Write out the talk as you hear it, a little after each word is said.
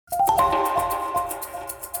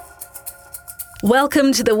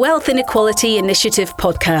Welcome to the Wealth Inequality Initiative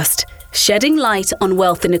podcast, shedding light on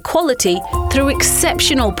wealth inequality through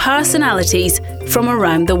exceptional personalities from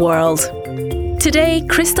around the world. Today,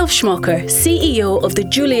 Christoph Schmocker, CEO of the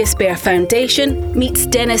Julius Baer Foundation, meets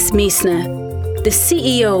Denis Mizne. The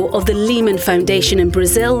CEO of the Lemann Foundation in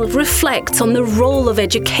Brazil reflects on the role of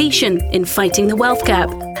education in fighting the wealth gap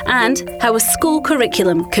and how a school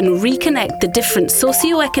curriculum can reconnect the different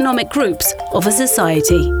socio-economic groups of a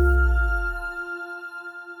society.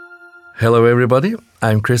 Hello everybody,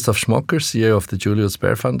 I'm Christoph Schmocker, CEO of the Julius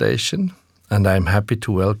Baer Foundation, and I'm happy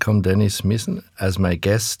to welcome Denis Mizne as my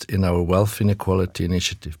guest in our Wealth Inequality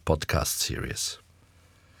Initiative podcast series.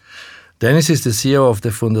 Denis is the CEO of the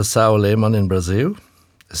Fundação Lemann in Brazil,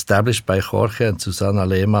 established by Jorge and Susana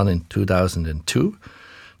Lemann in 2002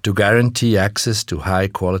 to guarantee access to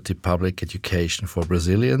high-quality public education for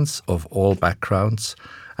Brazilians of all backgrounds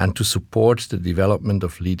and to support the development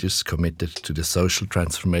of leaders committed to the social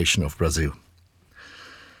transformation of Brazil.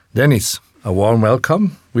 Denis, a warm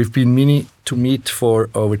welcome. We've been meaning to meet for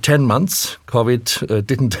over 10 months. COVID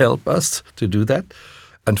didn't help us to do that.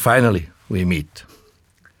 And finally, we meet.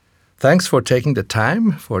 Thanks for taking the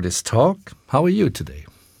time for this talk. How are you today?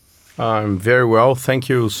 I'm very well. Thank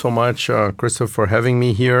you so much, Christoph, for having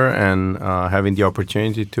me here and having the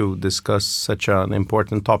opportunity to discuss such an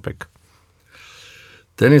important topic.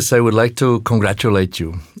 Denis, I would like to congratulate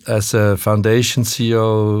you. As a foundation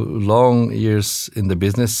CEO, long years in the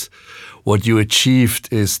business, what you achieved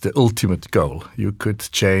is the ultimate goal. You could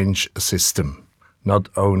change a system, not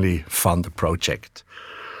only fund a project.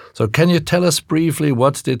 So can you tell us briefly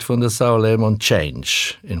what did Fundação Lemann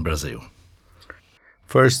change in Brazil?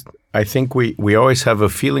 First, I think we always have a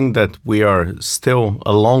feeling that we are still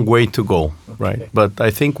a long way to go, right? But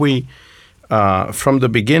I think we, from the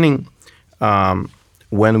beginning,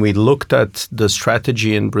 when we looked at the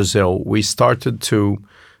strategy in Brazil, we started to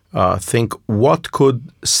think what could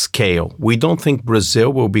scale. We don't think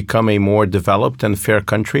Brazil will become a more developed and fair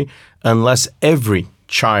country unless every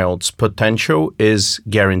child's potential is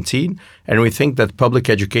guaranteed. And we think that public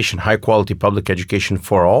education, high quality public education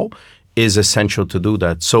for all, is essential to do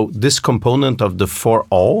that. So this component of the for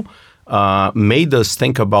all made us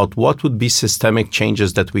think about what would be systemic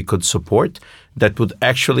changes that we could support that would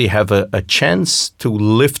actually have a chance to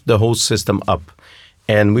lift the whole system up.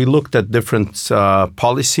 And we looked at different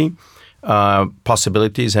policy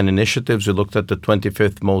possibilities and initiatives. We looked at the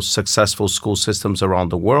 25th most successful school systems around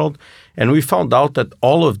the world. And we found out that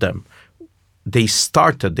all of them, they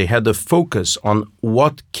had a focus on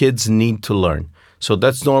what kids need to learn. So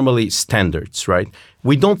that's normally standards, right?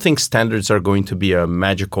 We don't think standards are going to be a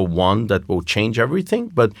magical wand that will change everything.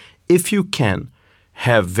 But if you can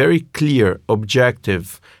have very clear,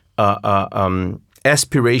 objective,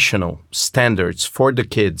 aspirational standards for the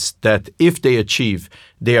kids that if they achieve,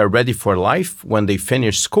 they are ready for life when they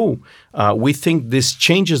finish school, we think this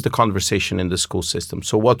changes the conversation in the school system.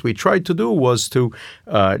 So what we tried to do was to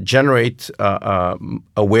generate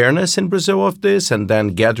awareness in Brazil of this and then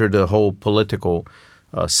gather the whole political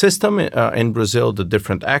system in Brazil, the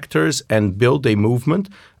different actors, and build a movement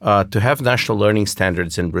to have national learning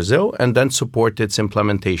standards in Brazil and then support its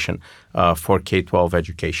implementation for K-12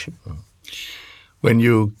 education. When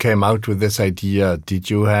you came out with this idea,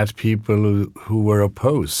 did you have people who were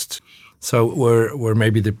opposed? So were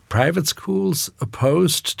maybe the private schools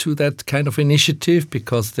opposed to that kind of initiative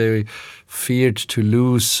because they feared to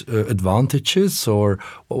lose advantages? Or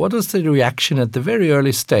what was the reaction at the very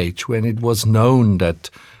early stage when it was known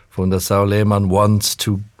that Fundação Lemann wants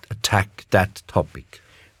to attack that topic?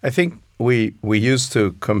 I think we used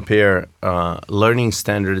to compare learning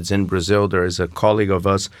standards in Brazil. There is a colleague of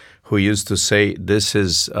us who used to say this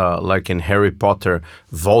is like in Harry Potter,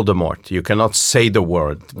 Voldemort. You cannot say the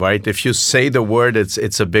word, right? If you say the word,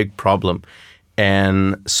 it's a big problem.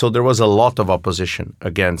 And so there was a lot of opposition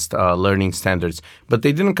against learning standards, but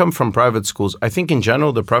they didn't come from private schools. I think in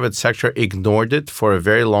general, the private sector ignored it for a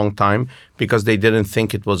very long time because they didn't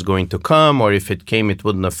think it was going to come, or if it came, it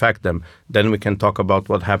wouldn't affect them. Then we can talk about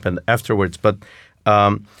what happened afterwards. But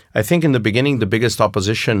I think in the beginning, the biggest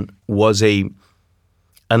opposition was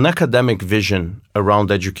an academic vision around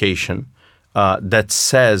education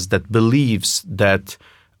that believes that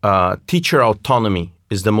teacher autonomy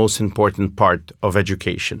is the most important part of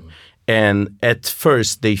education. And at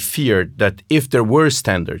first, they feared that if there were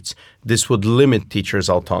standards, this would limit teachers'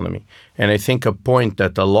 autonomy. And I think a point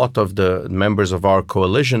that a lot of the members of our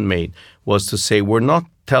coalition made was to say, we're not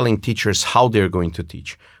telling teachers how they're going to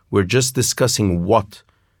teach. We're just discussing what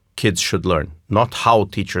kids should learn, not how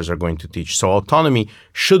teachers are going to teach. So autonomy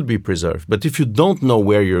should be preserved. But if you don't know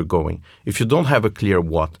where you're going, if you don't have a clear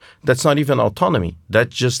what, that's not even autonomy.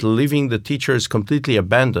 That's just leaving the teachers completely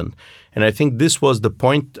abandoned. And I think this was the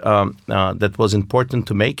point that was important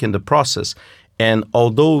to make in the process. And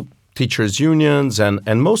although teachers' unions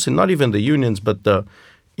and mostly not even the unions, but the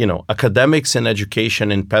academics in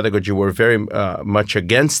education and pedagogy were very much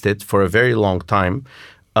against it for a very long time,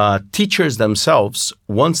 teachers themselves,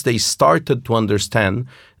 once they started to understand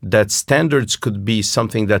that standards could be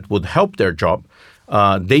something that would help their job,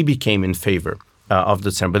 they became in favor of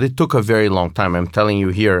the standard. But it took a very long time. I'm telling you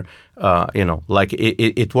here, there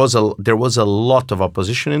was a lot of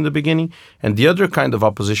opposition in the beginning, and the other kind of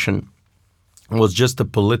opposition was just the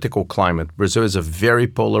political climate. Brazil is a very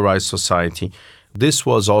polarized society. This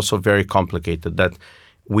was also very complicated, that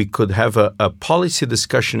we could have a policy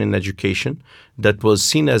discussion in education that was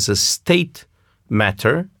seen as a state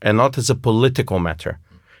matter and not as a political matter.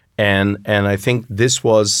 And I think this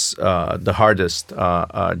was the hardest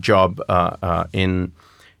job in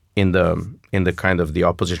the kind of the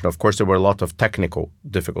opposition. Of course, there were a lot of technical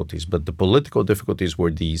difficulties, but the political difficulties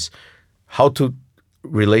were these: how to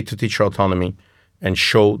relate to teacher autonomy and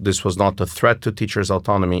show this was not a threat to teachers'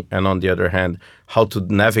 autonomy, and on the other hand, how to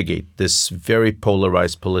navigate this very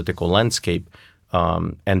polarized political landscape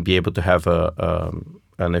and be able to have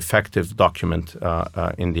an effective document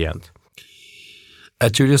in the end.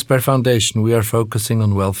 At Julius Baer Foundation, we are focusing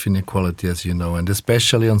on wealth inequality, as you know, and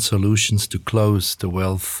especially on solutions to close the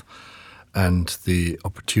wealth and the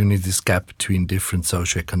opportunities gap between different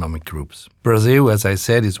socioeconomic groups. Brazil, as I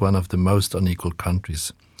said, is one of the most unequal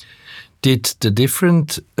countries. Did the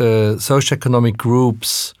different socioeconomic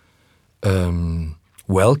groups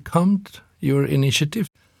welcomed your initiative?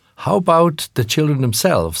 How about the children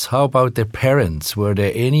themselves? How about their parents? Were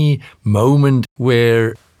there any moment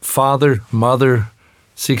where father, mother,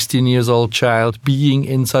 16 years old child being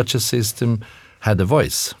in such a system had a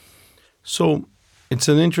voice? So it's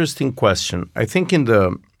an interesting question. I think in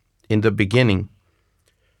the beginning,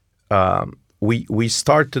 we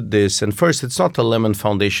started this, and first, it's not a Lemann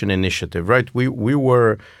Foundation initiative, right? We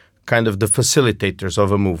were kind of the facilitators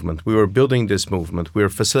of a movement. We were building this movement. We were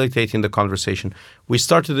facilitating the conversation. We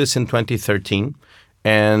started this in 2013,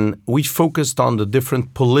 and we focused on the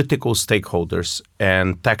different political stakeholders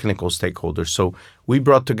and technical stakeholders. So we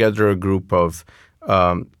brought together a group of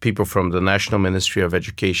people from the National Ministry of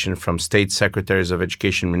Education, from state secretaries of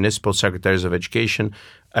education, municipal secretaries of education,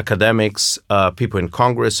 academics, people in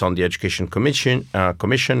Congress on the Education Commission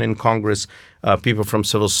in Congress, people from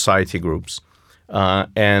civil society groups.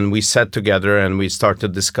 And we sat together and we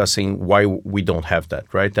started discussing why we don't have that,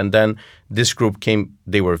 right? And then this group came,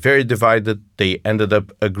 they were very divided. They ended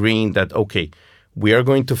up agreeing that, okay, we are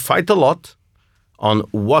going to fight a lot on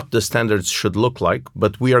what the standards should look like,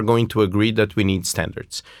 but we are going to agree that we need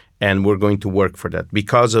standards. And we're going to work for that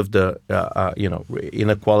because of the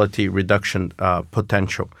inequality reduction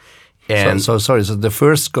potential. And So the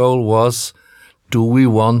first goal was, do we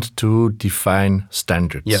want to define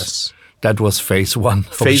standards? Yes. That was phase one.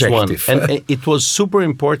 Phase objective. one. And it was super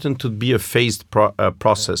important to be a phased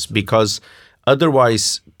process, because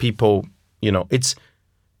otherwise people, it's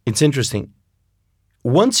interesting.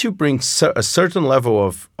 Once you bring a certain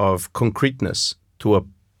level of concreteness to a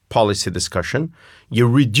policy discussion, you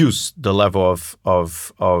reduce the level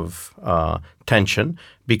of tension,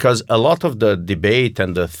 because a lot of the debate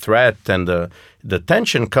and the threat and the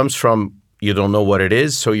tension comes from you don't know what it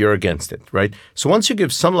is, so you're against it, right? So once you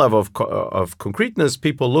give some level of concreteness,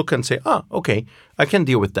 people look and say, okay, I can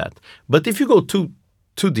deal with that. But if you go too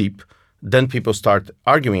deep, then people start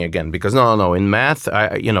arguing again, because no, in math,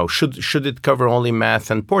 should it cover only math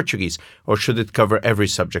and Portuguese, or should it cover every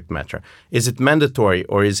subject matter? Is it mandatory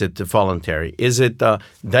or is it voluntary? Is it?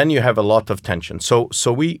 Then you have a lot of tension. So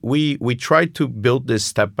we tried to build this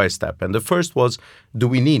step by step, and the first was, do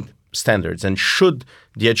we need standards, and should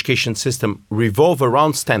the education system revolve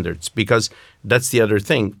around standards? Because that's the other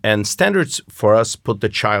thing, and standards for us put the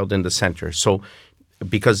child in the center. So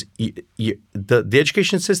because the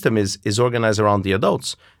education system is organized around the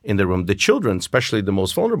adults in the room. The children, especially the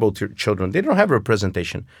most vulnerable children, they don't have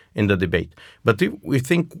representation in the debate. But we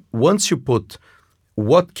think once you put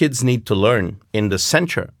what kids need to learn in the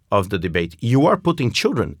center of the debate, you are putting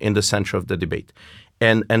children in the center of the debate.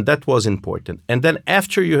 And that was important. And then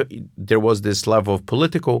after there was this level of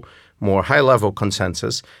political, more high-level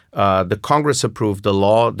consensus, the Congress approved the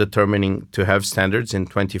law determining to have standards in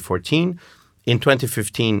 2014. In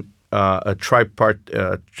 2015, a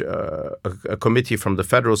committee from the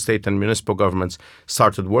federal, state, and municipal governments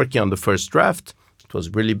started working on the first draft. It was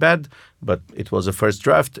really bad, but it was a first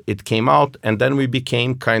draft. It came out, and then we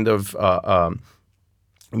became kind of,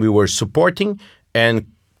 we were supporting and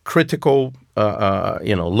critical,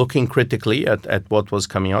 looking critically at what was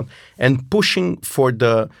coming out and pushing for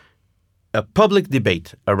a public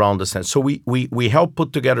debate around the standards. So we helped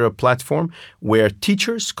put together a platform where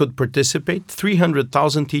teachers could participate.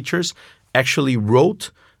 300,000 teachers actually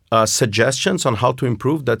wrote suggestions on how to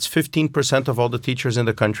improve. That's 15% of all the teachers in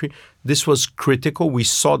the country. This was critical. We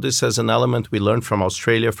saw this as an element we learned from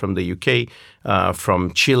Australia, from the UK,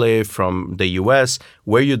 from Chile, from the US,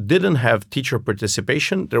 where you didn't have teacher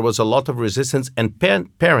participation. There was a lot of resistance, and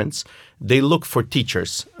parents, they look for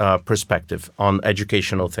teachers' perspective on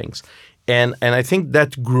educational things. And I think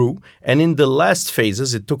that grew. And in the last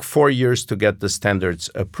phases, it took 4 years to get the standards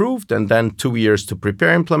approved and then 2 years to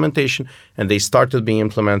prepare implementation. And they started being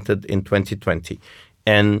implemented in 2020.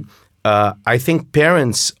 And I think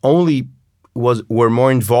parents only were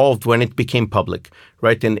more involved when it became public,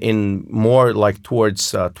 right? In more like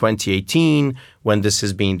towards 2018, when this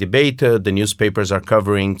is being debated, the newspapers are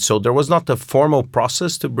covering. So there was not a formal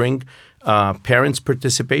process to bring parents'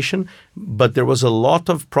 participation, but there was a lot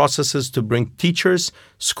of processes to bring teachers,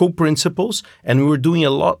 school principals, and we were doing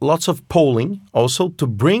lots of polling also to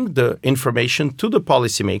bring the information to the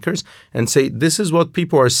policymakers and say, this is what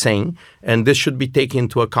people are saying, and this should be taken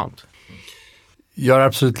into account. You're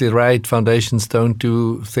absolutely right. Foundations don't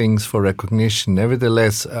do things for recognition.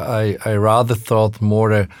 Nevertheless, I rather thought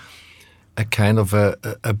more a kind of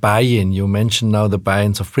a buy-in. You mentioned now the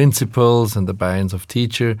buy-ins of principals and the buy-ins of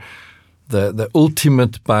teacher. The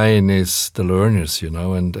ultimate buy-in is the learners,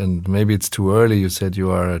 and maybe it's too early. You said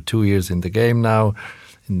you are 2 years in the game now,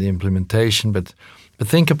 in the implementation, but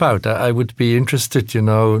think about, I would be interested,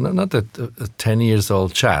 not a 10 years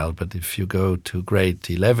old child, but if you go to grade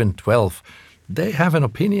 11, 12, they have an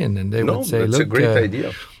opinion and they would say, that's look, a great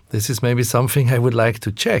idea. This is maybe something I would like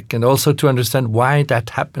to check, and also to understand why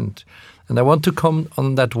that happened. And I want to come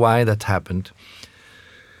on that why that happened.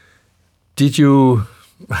 Did you,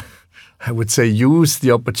 I would say, use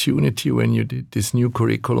the opportunity when you did this new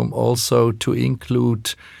curriculum also to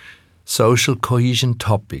include social cohesion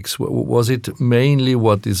topics? Was it mainly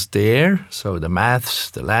what is there, so the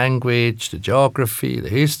maths, the language, the geography, the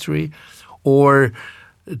history, or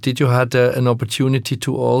did you have an opportunity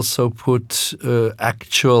to also put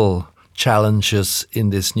actual challenges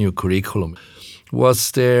in this new curriculum?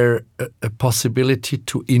 Was there a possibility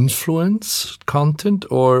to influence content,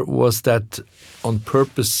 or was that on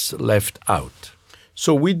purpose left out?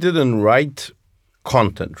 So we didn't write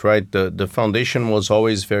content, right? The foundation was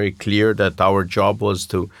always very clear that our job was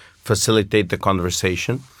to facilitate the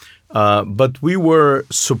conversation. But we were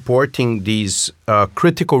supporting these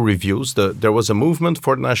critical reviews. There was a movement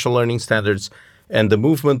for national learning standards, and the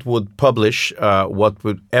movement would publish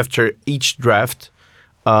after each draft,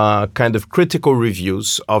 kind of critical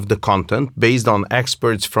reviews of the content based on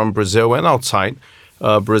experts from Brazil and outside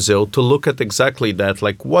Brazil to look at exactly that.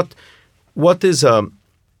 Like what is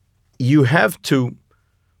you have to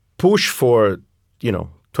push for,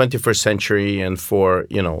 21st century and for,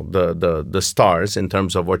 the stars in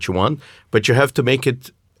terms of what you want, but you have to make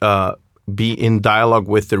it be in dialogue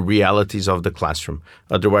with the realities of the classroom.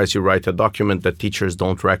 Otherwise, you write a document that teachers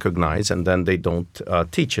don't recognize, and then they don't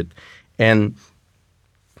teach it. And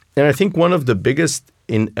I think one of the biggest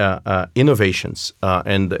innovations,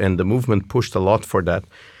 and the movement pushed a lot for that,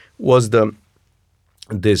 was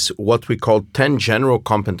this what we call 10 general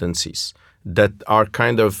competencies that are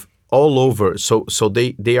kind of all over. So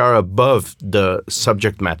they are above the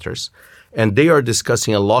subject matters. And they are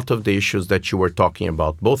discussing a lot of the issues that you were talking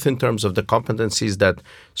about, both in terms of the competencies that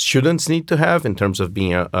students need to have, in terms of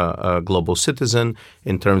being a global citizen,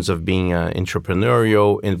 in terms of being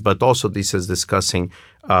entrepreneurial, but also this is discussing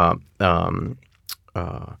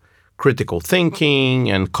critical thinking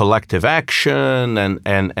and collective action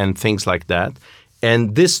and things like that.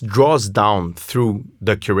 And this draws down through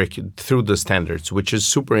the curriculum, through the standards, which is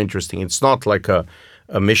super interesting. It's not like a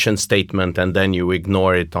mission statement and then you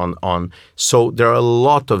ignore it on. So there are a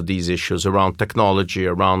lot of these issues around technology,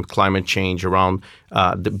 around climate change, around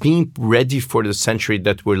being ready for the century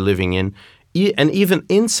that we're living in. And even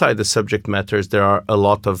inside the subject matters, there are a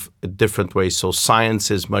lot of different ways. So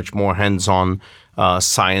science is much more hands-on,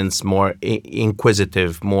 science more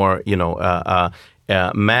inquisitive, more,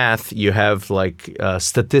 math, you have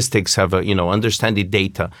statistics, have understanding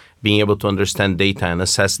data, being able to understand data and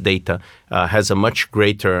assess data has a much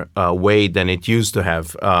greater way than it used to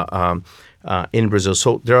have in Brazil.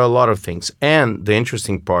 So there are a lot of things. And the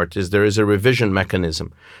interesting part is there is a revision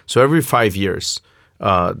mechanism. So every 5 years,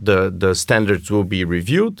 the standards will be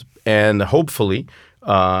reviewed, and hopefully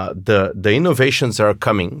the innovations are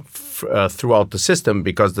coming throughout the system,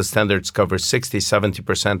 because the standards cover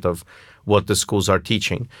 60-70% of what the schools are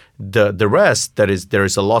teaching. The rest, there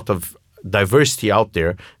is a lot of diversity out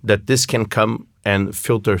there that this can come and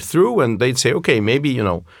filter through, and they'd say, okay, maybe,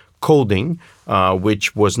 coding,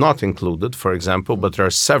 which was not included, for example, but there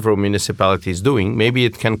are several municipalities doing, maybe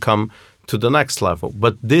it can come to the next level.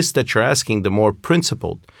 But this that you're asking, the more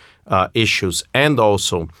principled issues, and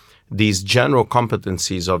also these general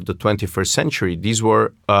competencies of the 21st century, these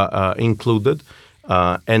were included.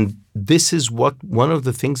 And this is one of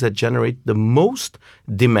the things that generate the most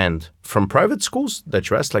demand from private schools that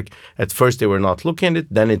you asked. Like, at first they were not looking at it,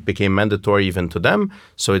 then it became mandatory even to them.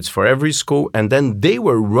 So it's for every school. And then they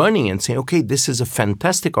were running and saying, okay, this is a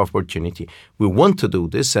fantastic opportunity. We want to do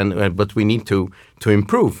this, but we need to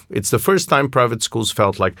improve. It's the first time private schools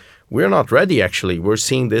felt like, we're not ready, actually. We're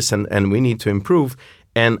seeing this and we need to improve.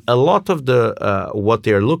 And a lot of what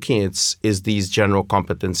they're looking at is these general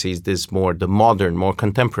competencies, the modern, more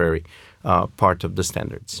contemporary part of the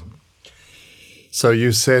standards. So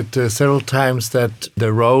you said several times that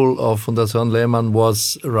the role of Fundação Lemann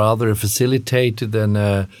was rather a facilitator than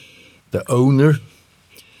the owner.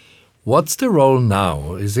 What's the role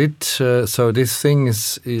now? Is it so this thing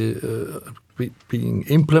is being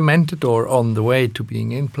implemented or on the way to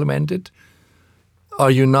being implemented?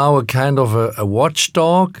 Are you now a kind of a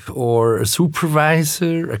watchdog or a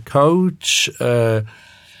supervisor, a coach?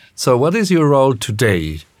 So what is your role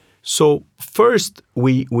today? So first,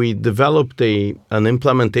 we developed an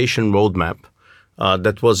implementation roadmap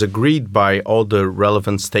that was agreed by all the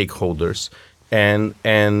relevant stakeholders.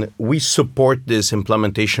 And we support this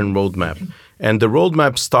implementation roadmap. And the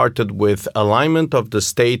roadmap started with alignment of the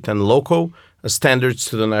state and local standards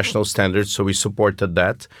to the national standards, so we supported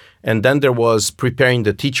that. And then there was preparing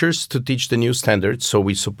the teachers to teach the new standards, so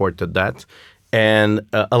we supported that. And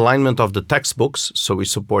alignment of the textbooks, so we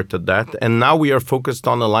supported that. And now we are focused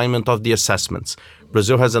on alignment of the assessments.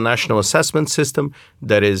 Brazil has a national assessment system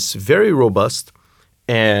that is very robust,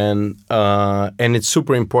 and it's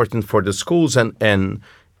super important for the schools. And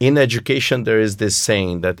in education, there is this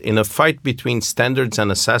saying that in a fight between standards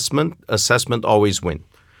and assessment always wins.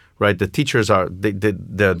 Right, the teachers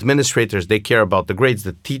the administrators. They care about the grades,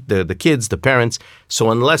 the kids, the parents.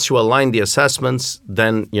 So unless you align the assessments,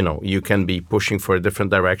 then you can be pushing for a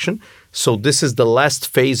different direction. So this is the last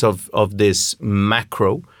phase of this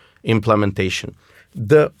macro implementation.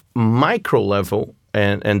 The micro level,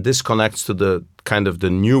 and this connects to the kind of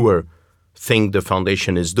the newer thing the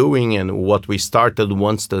foundation is doing, and what we started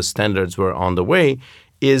once the standards were on the way,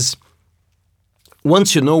 is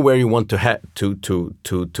once you know where you want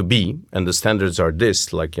to be, and the standards are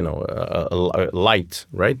this, like a light,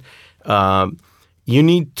 right? You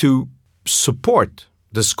need to support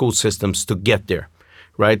the school systems to get there,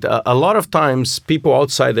 right? A lot of times, people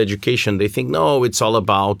outside education, they think, no, it's all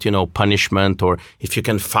about punishment, or if you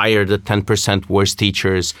can fire the 10% worst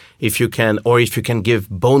teachers, if you can give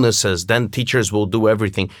bonuses, then teachers will do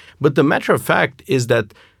everything. But the matter of fact is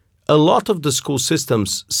that a lot of the school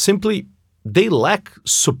systems simply they lack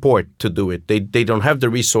support to do it. They don't have the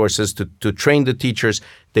resources to train the teachers.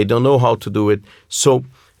 They don't know how to do it. So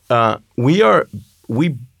we are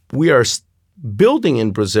building in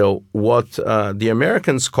Brazil what the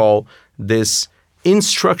Americans call this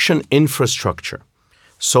instruction infrastructure.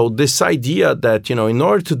 So this idea that in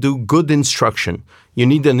order to do good instruction, you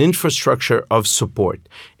need an infrastructure of support.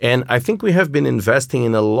 And I think we have been investing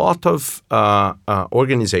in a lot of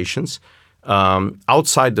organizations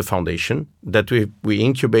outside the foundation that we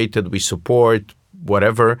incubated, we support,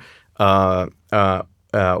 whatever.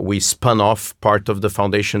 We spun off part of the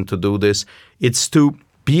foundation to do this. It's to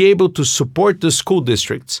be able to support the school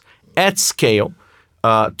districts at scale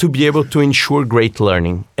to be able to ensure great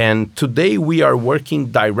learning. And today we are working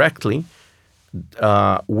directly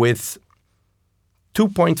with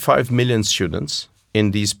 2.5 million students in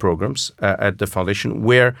these programs at the foundation,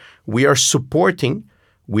 where we are supporting.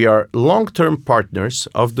 We are long-term partners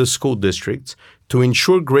of the school districts to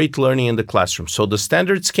ensure great learning in the classroom. So the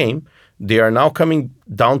standards came. They are now coming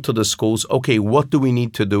down to the schools. Okay, what do we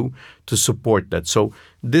need to do to support that? So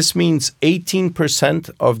this means 18%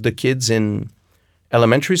 of the kids in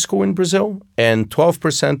elementary school in Brazil and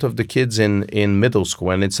 12% of the kids in middle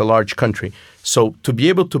school, and it's a large country. So to be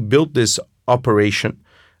able to build this operation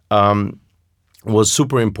was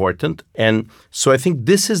super important. And so I think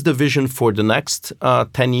this is the vision for the next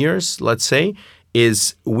 10 years, let's say,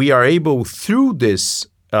 is we are able, through this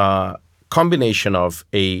combination of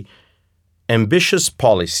a ambitious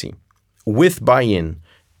policy with buy-in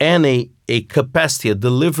and a capacity, a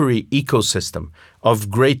delivery ecosystem of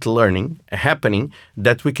great learning happening,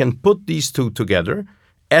 that we can put these two together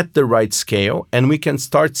at the right scale, and we can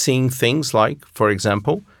start seeing things like, for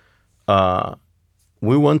example,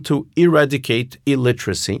 we want to eradicate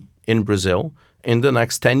illiteracy in Brazil in the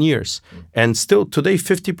next 10 years. And still today,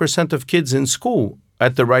 50% of kids in school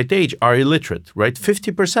at the right age are illiterate, right?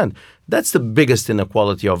 50%. That's the biggest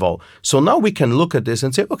inequality of all. So now we can look at this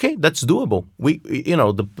and say, okay, that's doable.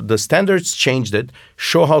 The standards changed it,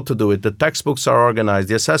 show how to do it. The textbooks are organized,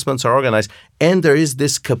 the assessments are organized, and there is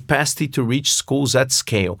this capacity to reach schools at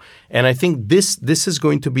scale. And I think this is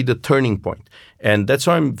going to be the turning point. And that's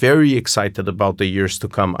why I'm very excited about the years to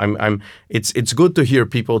come. It's good to hear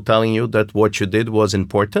people telling you that what you did was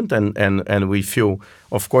important, and we feel,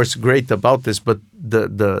 of course, great about this. But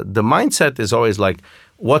the mindset is always like,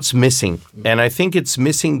 what's missing? And I think it's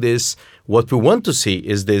missing this. What we want to see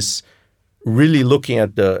is this really looking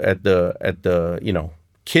at the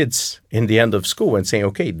kids in the end of school and saying,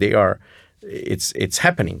 okay, it's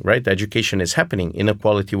happening, right? Education is happening.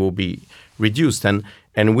 Inequality will be reduced, and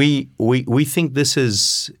we think this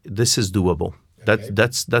is doable.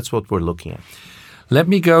 That's what we're looking at. Let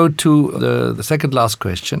me go to the second last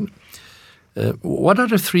question. What are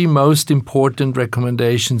the three most important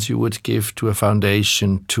recommendations you would give to a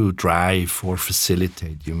foundation to drive or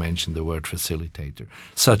facilitate? You mentioned the word facilitator,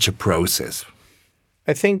 such a process.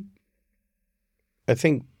 I think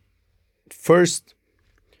first,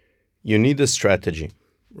 you need a strategy,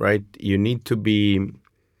 right? You need to be,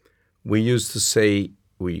 we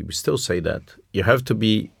still say that, you have to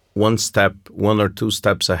be one or two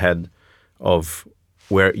steps ahead of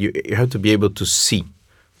where you have to be able to see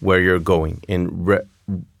where you're going in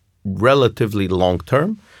relatively long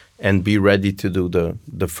term, and be ready to do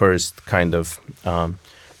the first kind of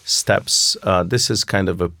steps. This is kind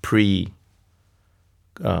of a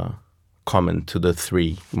comment to the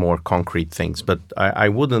three more concrete things, but I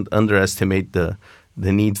wouldn't underestimate the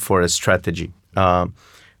need for a strategy.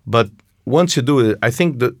 But once you do it, I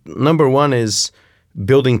think the number one is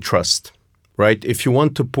building trust, right? If you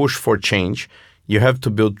want to push for change, you have to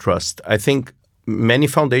build trust. I think many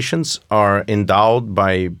foundations are endowed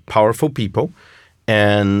by powerful people,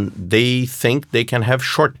 and they think they can have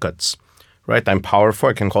shortcuts, right? I'm powerful,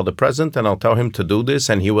 I can call the president and I'll tell him to do this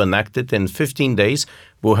and he will enact it in 15 days.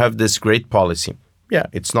 We'll have this great policy. Yeah,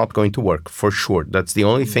 it's not going to work, for sure. That's the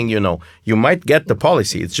only thing you know. You might get the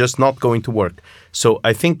policy, it's just not going to work. So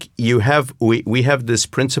I think we have this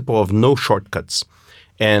principle of no shortcuts.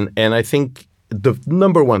 And I think the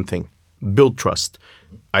number one thing, build trust.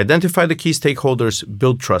 Identify the key stakeholders,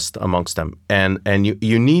 build trust amongst them. And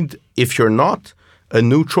you need, if you're not a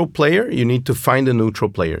neutral player, you need to find a neutral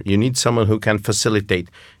player. You need someone who can facilitate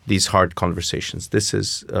these hard conversations. This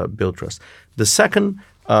is build trust. The second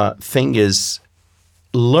thing is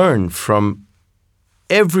learn from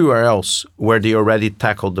everywhere else where they already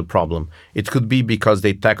tackled the problem. It could be because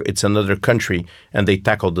it's another country and they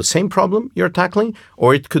tackled the same problem you're tackling,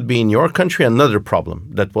 or it could be in your country another problem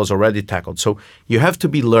that was already tackled. So you have to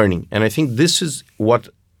be learning. And I think this is what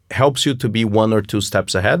helps you to be one or two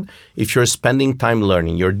steps ahead. If you're spending time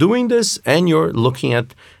learning, you're doing this and you're looking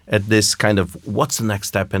at this kind of what's the next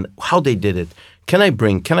step and how they did it. Can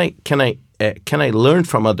I learn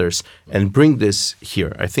from others and bring this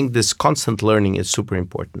here? I think this constant learning is super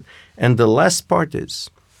important. And the last part is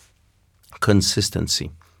consistency.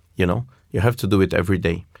 You have to do it every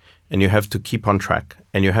day, and you have to keep on track,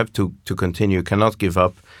 and you have to continue. You cannot give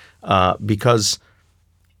up, because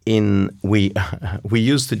we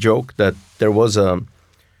used to joke that there was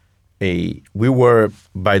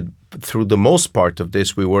through the most part of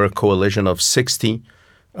this, we were a coalition of 60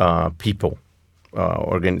 people.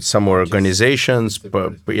 Some were organizations,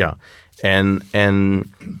 but yeah, and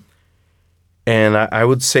I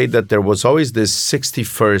would say that there was always this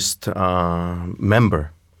 61st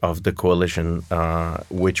member of the coalition,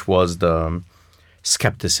 which was the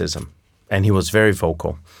skepticism, and he was very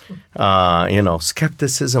vocal.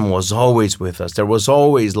 Skepticism was always with us. There was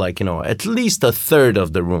always at least a third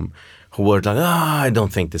of the room who were like, I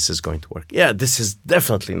don't think this is going to work. Yeah, this is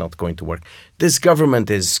definitely not going to work. This government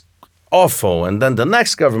is awful, and then the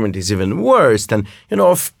next government is even worse. And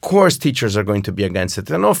of course teachers are going to be against it,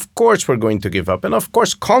 and of course we're going to give up, and of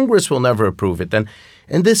course Congress will never approve it. And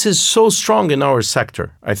this is so strong in our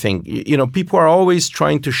sector. I think people are always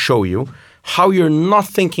trying to show you how you're not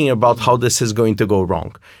thinking about how this is going to go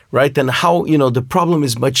wrong, right? And how the problem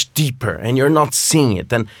is much deeper and you're not seeing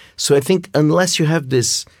it. And so I think unless you have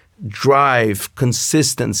this drive,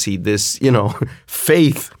 consistency, this,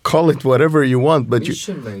 faith, call it whatever you want, but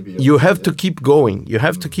you have to keep going. You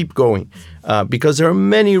have to keep going because there are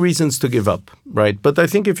many reasons to give up, right? But I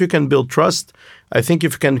think if you can build trust, I think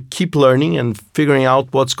if you can keep learning and figuring out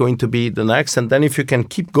what's going to be the next, and then if you can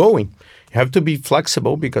keep going, you have to be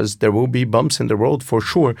flexible because there will be bumps in the road for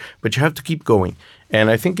sure, but you have to keep going.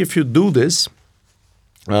 And I think if you do this,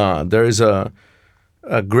 there is a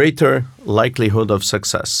greater likelihood of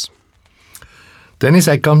success. Dennis,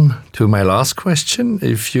 I come to my last question.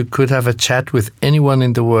 If you could have a chat with anyone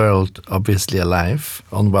in the world, obviously alive,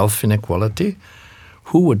 on wealth inequality,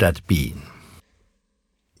 who would that be?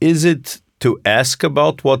 Is it to ask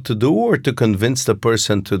about what to do or to convince the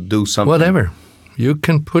person to do something? Whatever. You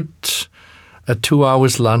can put a 2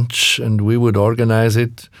 hours lunch and we would organize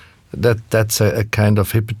it. That's a kind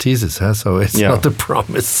of hypothesis, huh? So it's not a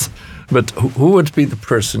promise. But who would be the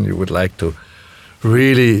person you would like to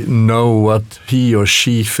really know what he or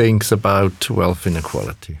she thinks about wealth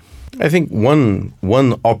inequality? I think one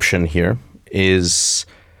option here is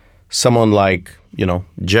someone like,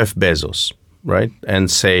 Jeff Bezos, right?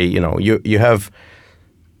 And say, you have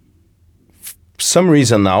some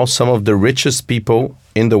reason now, some of the richest people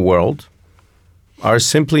in the world are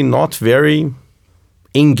simply not very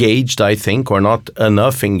engaged, I think, or not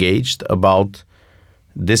enough engaged about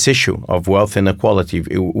this issue of wealth inequality.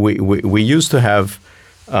 We used to have,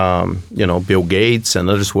 Bill Gates and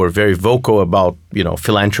others who were very vocal about,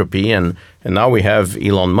 philanthropy. And now we have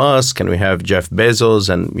Elon Musk and we have Jeff Bezos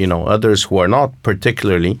and, others who are not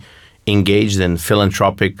particularly engaged in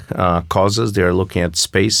philanthropic causes. They're looking at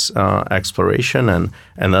space exploration and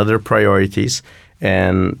other priorities.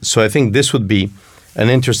 And so I think this would be an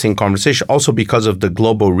interesting conversation, also because of the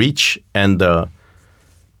global reach and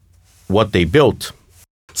what they built.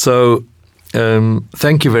 So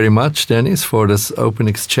thank you very much, Denis, for this open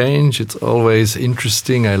exchange. It's always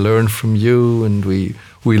interesting. I learn from you and we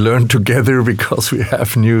learn together because we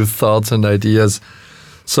have new thoughts and ideas.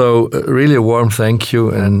 So really a warm thank you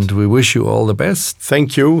and we wish you all the best.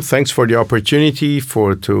 Thank you. Thanks for the opportunity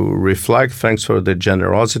to reflect. Thanks for the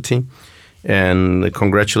generosity. And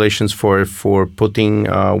congratulations for putting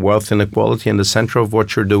wealth inequality in the center of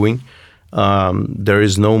what you're doing. There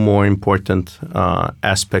is no more important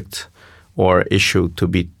aspect or issue to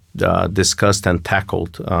be discussed and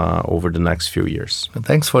tackled over the next few years.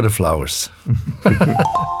 Thanks for the flowers.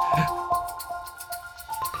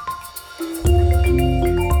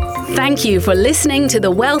 Thank you for listening to the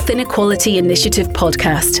Wealth Inequality Initiative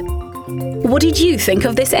podcast. What did you think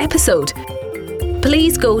of this episode?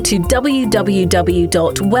 Please go to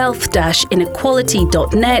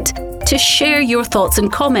www.wealth-inequality.net to share your thoughts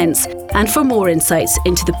and comments and for more insights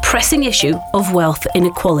into the pressing issue of wealth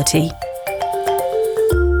inequality.